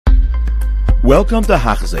Welcome to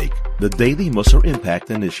Hachzik, the Daily Musar Impact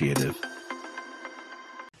Initiative.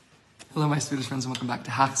 Hello, my Swedish friends, and welcome back to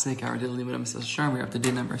Hachzik, our daily limit of Mesilas Yesharim. We're up to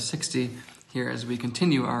day number 60 here as we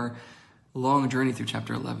continue our long journey through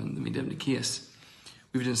chapter 11, the Midah of Nikias.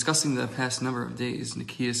 We've been discussing the past number of days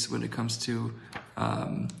Nikias when it comes to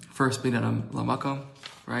first Midah Lamakom,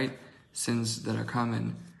 right? Sins that are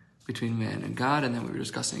common between man and God, and then we were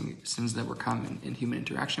discussing sins that were common in human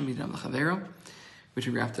interaction, Midah L'Chavero, which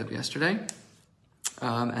we wrapped up yesterday.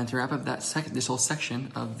 And to wrap up this whole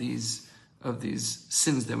section of these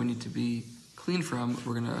sins that we need to be clean from,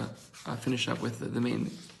 we're going to finish up with the main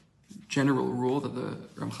general rule that the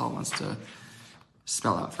Ramchal wants to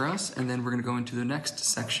spell out for us, and then we're going to go into the next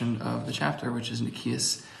section of the chapter, which is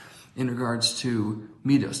Nikias in regards to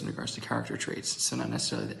midos, in regards to character traits. So not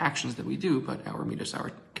necessarily the actions that we do, but our midos,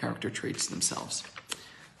 our character traits themselves.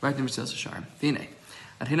 Right, Mesilas Yesharim. V'nei,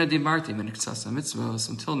 ad hina dibarti min ktsasa mitzvos.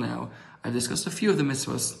 Until now, I've discussed a few of the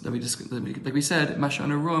mitzvos that we said,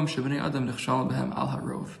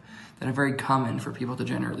 that are very common for people to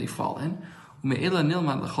generally fall in.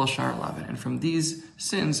 And from these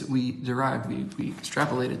sins, we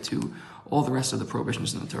extrapolated to all the rest of the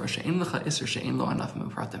prohibitions in the Torah.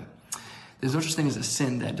 There's no such thing as a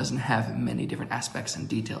sin that doesn't have many different aspects and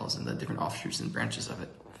details and the different offshoots and branches of it.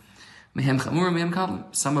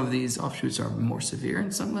 Some of these offshoots are more severe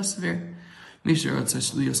and some less severe. And if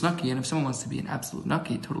someone wants to be an absolute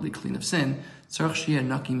naki, totally clean of sin, they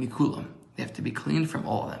have to be clean from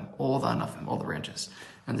all of them, all the anafim, all the branches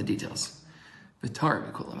and the details.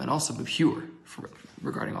 And also be pure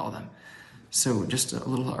regarding all of them. So just a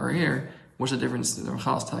little here, what's the difference? The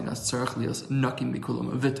Ramchal is telling us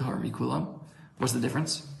what's the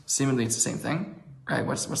difference? Seemingly it's the same thing, right?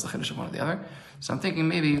 What's the chiddush of one or the other? So I'm thinking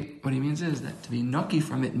maybe what he means is that to be naki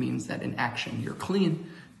from it means that in action you're clean.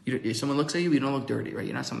 If someone looks at you, you don't look dirty, right?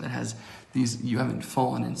 You're not someone that has you haven't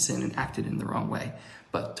fallen in sin and acted in the wrong way.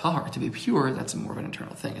 But tahar, to be pure, that's more of an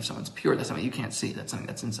internal thing. If someone's pure, that's something you can't see. That's something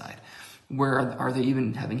that's inside. Where are they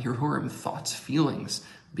even having hirhurim, thoughts, feelings,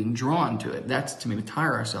 being drawn to it? That's, to me,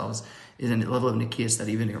 retire ourselves is a level of nikias that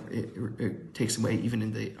even it takes away even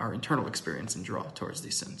in our internal experience and draw towards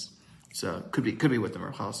these sins. So could be what the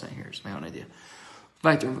Ramchal is saying here. It's my own idea.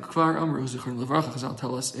 Chazal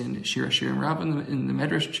tell us in Shir Hashirim Rabbah, in the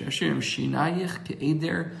Medrash Shir Hashirim, Shinayich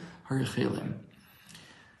ke'eder harichelim,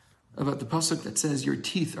 about the pasuk that says your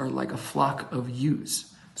teeth are like a flock of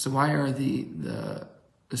ewes. So why are the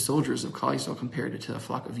soldiers of Klal Yisrael compared to a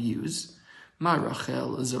flock of ewes? Ma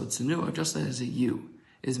Rachel zot tzanua, just as a ewe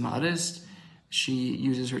is modest, she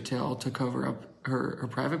uses her tail to cover up her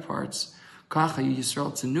private parts. So to Klal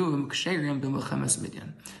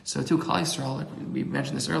Yisrael, like we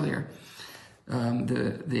mentioned this earlier,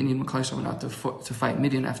 the Indian Klal Yisrael went out to fight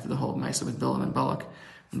Midian after the whole Mesilas with Bilam and Balak,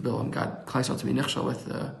 and Bilam got Klal Yisrael to be nichshel with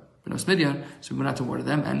Benos Midian, so we went out to war to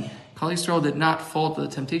them, and Klal Yisrael did not fall to the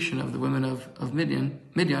temptation of the women of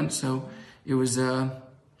Midian. So it was a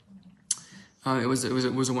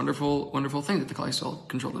wonderful thing that the Klal Yisrael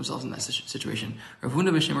controlled themselves in that situation. Rav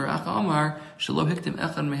Huna b'Shem Racha Amar shelo hiktim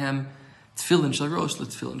echad mehem tefillin shel rosh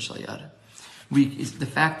letefillin shel yad. The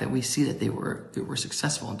fact that we see that they were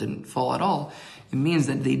successful and didn't fall at all, it means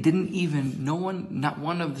that they didn't even, not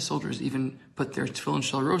one of the soldiers even put their tefillin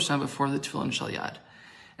shel rosh on before the tefillin shel yad.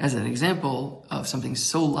 As an example of something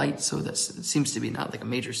so light, so that it seems to be not like a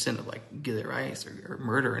major sin of like gilirayis or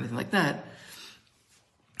murder or anything like that.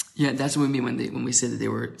 Yeah, that's what we mean when we say that they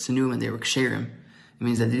were tzanuim and they were ksherim. It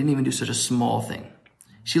means that they didn't even do such a small thing.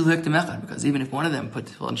 Because even if one of them put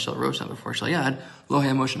tefillin shel rosh on before shel yad, lo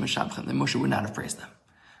haya Moshe meshabchem, then Moshe would not have praised them.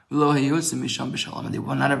 Lo haya yotzim misham b'shalom, and they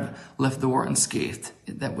would not have left the war unscathed.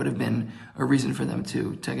 That would have been a reason for them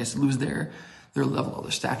to I guess lose their level or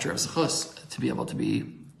their stature of zechus, to be able to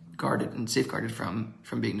be guarded and safeguarded from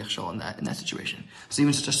being nichshel in that situation. So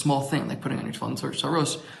even such a small thing like putting on your tefillin shel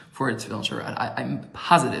rosh for tefillin shel yad, I'm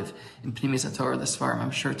positive in Pnimis HaTorah, the Svarim,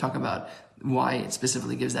 I'm sure talk about why it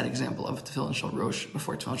specifically gives that example of tefillin shel rosh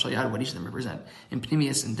before tefillin shel yad, what each of them represent. In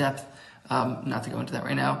Pnimius, in depth, not to go into that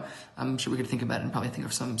right now, I'm sure we could think about it and probably think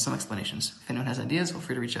of some explanations. If anyone has ideas, feel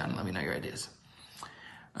free to reach out and let me know your ideas.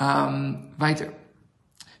 Weiter.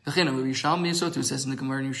 Yishalmi says in the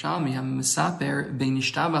Gemara in Yishalmi,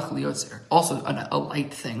 also a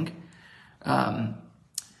light thing, a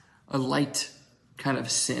light kind of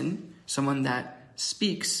sin, someone that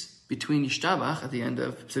speaks between Yishtabach at the end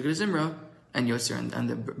of Pesukei Zimra and Yotzer and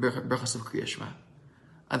the Berachos of Kriya Shema.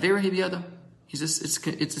 Avera Hebiyada. It's a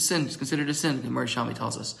sin. It's considered a sin. The Gemara Yishalmi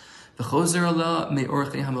tells us.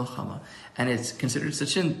 And it's considered a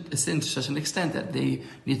sin to such an extent that they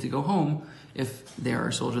need to go home. If they are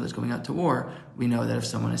a soldier that's going out to war, we know that if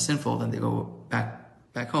someone is sinful, then they go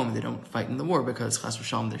back home. They don't fight in the war because chas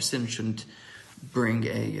v'shalom, their sin shouldn't bring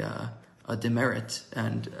a demerit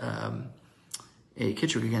and a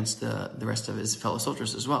kitrug against the rest of his fellow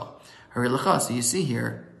soldiers as well. So you see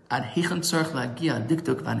here, we see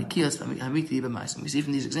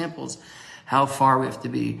from these examples how far we have to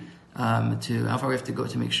be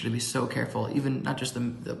to make sure to be so careful, even not just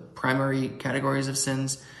the primary categories of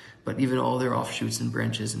sins, but even all their offshoots and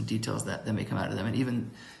branches and details that may come out of them, and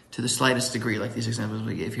even to the slightest degree, like these examples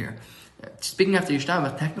we gave here. Speaking after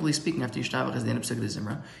Yishtabach, technically speaking after Yishtabach is the end of Psikad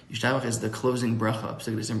Zimra. Yishtabach is the closing bracha of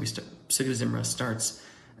Psikad Zimra. Psikad Zimra starts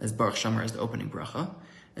as Baruch Shamar as the opening bracha,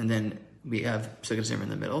 and then we have Psikad Zimra in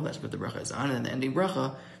the middle, that's what the bracha is on, and the ending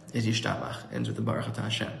bracha is Yishtabach, ends with the Baruch Atah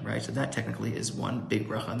Hashem, right? So that technically is one big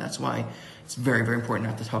bracha, and that's why it's very, very important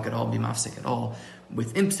not to talk at all, be mafsik at all.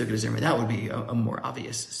 Within Psikad Zimra, that would be a more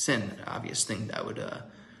obvious sin, an obvious thing that would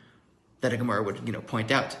that a Gemara would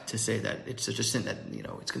point out to say that it's such a sin that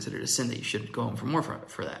it's considered a sin that you should go home for more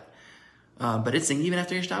for that. But it's saying even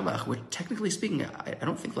after Yishtabach, which technically speaking, I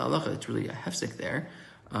don't think la'alacha it's really a hefsek there,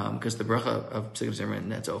 because the bracha of Psikad Zimra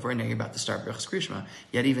and that's over, and now you're about to start brachas Krishma.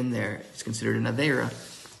 Yet even there, it's considered an aveira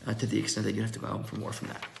to the extent that you have to go home for more from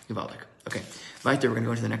that. Givaldik. Okay, weiter. We're going to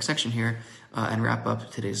go into the next section here and wrap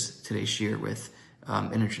up today's shir with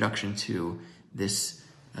an introduction to this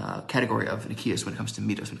category of Nikias when it comes to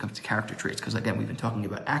midos, when it comes to character traits, because again, we've been talking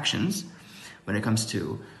about actions when it comes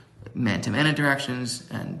to man-to-man interactions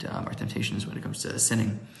and our temptations when it comes to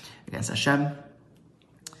sinning against Hashem.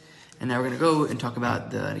 And now we're going to go and talk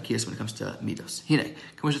about the Nikias when it comes to midos.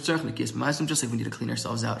 Just like we need to clean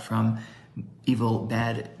ourselves out from evil,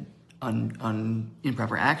 bad,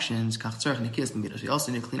 improper actions, we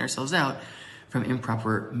also need to clean ourselves out from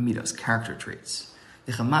improper midos, character traits.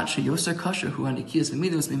 And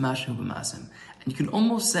you can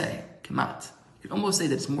almost say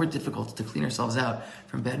that it's more difficult to clean ourselves out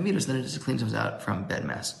from bad midos than it is to clean ourselves out from bad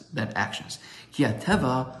actions.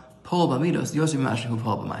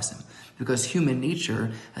 Because human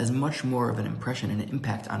nature has much more of an impression and an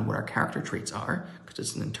impact on what our character traits are, because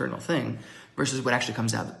it's an internal thing, versus what actually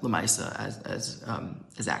comes out l'maisa as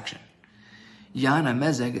action. Yana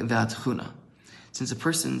mezeg v'atchuna. Since a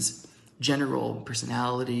person's general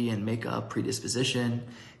personality and makeup, predisposition,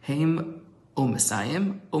 heim o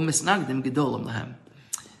mesayim o misnagdim gedolim lahem.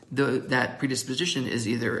 That predisposition is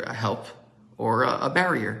either a help or a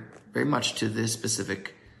barrier, very much to the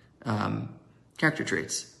specific character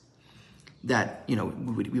traits that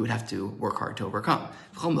we would have to work hard to overcome.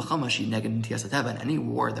 Any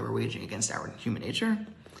war that we're waging against our human nature,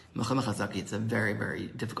 it's a very, very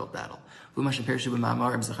difficult battle. This is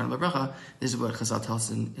what Chazal tells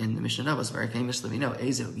us in the Mishnah Rabbah, very famously. We know who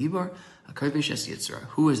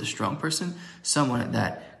is a strong person, someone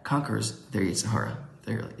that conquers their Yitzhahara,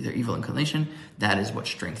 their evil inclination. That is what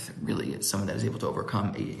strength really is. Someone that is able to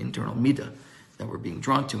overcome an internal midah that we're being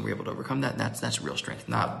drawn to, and we're able to overcome that. That's real strength,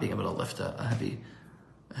 not being able to lift a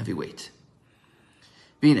heavy weight.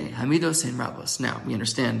 Now we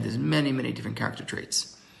understand there's many, many different character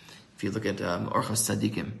traits. If you look at Orchos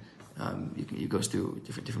Tzadikim, you goes through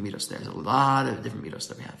different midos. There's a lot of different midos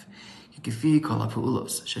that we have.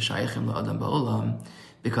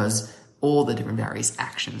 Because all the different various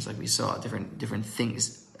actions, like we saw, different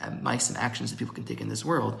things, mice and actions that people can take in this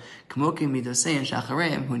world.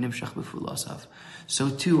 So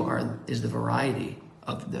too is the variety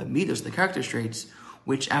of the midos, the character traits,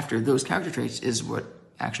 which after those character traits is what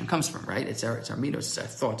action comes from, right? It's our midos, it's our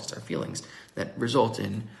thoughts, it's our feelings that result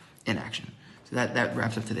in action. So that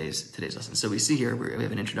wraps up today's lesson. So we see here, we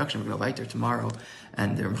have an introduction. We're going to go weiter tomorrow,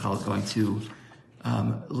 and the Ramchal is going to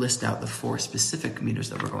list out the 4 specific midos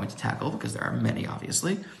that we're going to tackle, because there are many,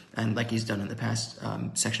 obviously. And like he's done in the past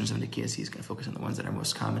sections of Nikias, he's going to focus on the ones that are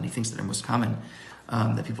most common. He thinks that are most common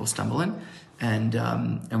that people stumble in. And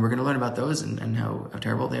we're going to learn about those and how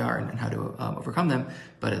terrible they are and how to overcome them.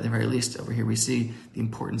 But at the very least, over here we see the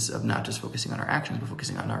importance of not just focusing on our actions, but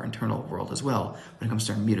focusing on our internal world as well. When it comes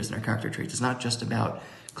to our midos and our character traits, it's not just about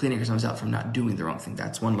cleaning ourselves out from not doing the wrong thing.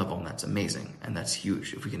 That's one level, and that's amazing, and that's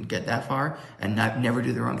huge. If we can get that far and never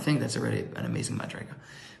do the wrong thing, that's already an amazing madrega.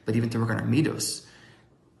 But even to work on our midos,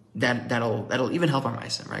 that'll even help our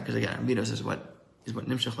ma'asim, right? Because again, our midos is what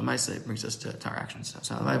nimshach l'maisa brings us to our actions.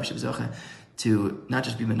 So I'll to not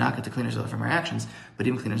just be menaka to clean ourselves from our actions, but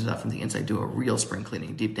even clean ourselves from the inside, do a real spring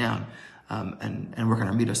cleaning deep down, and work on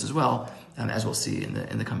our midos as well, as we'll see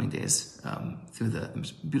in the coming days through the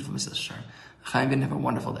beautiful Mesilas Yesharim. Chaim, have a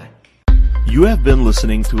wonderful day. You have been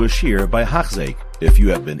listening to a shiur by Hachzeik. If you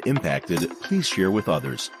have been impacted, please share with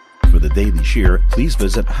others. For the daily shiur, please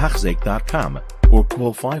visit Hachzeik.com or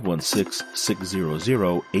call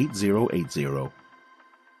 516-600-8080.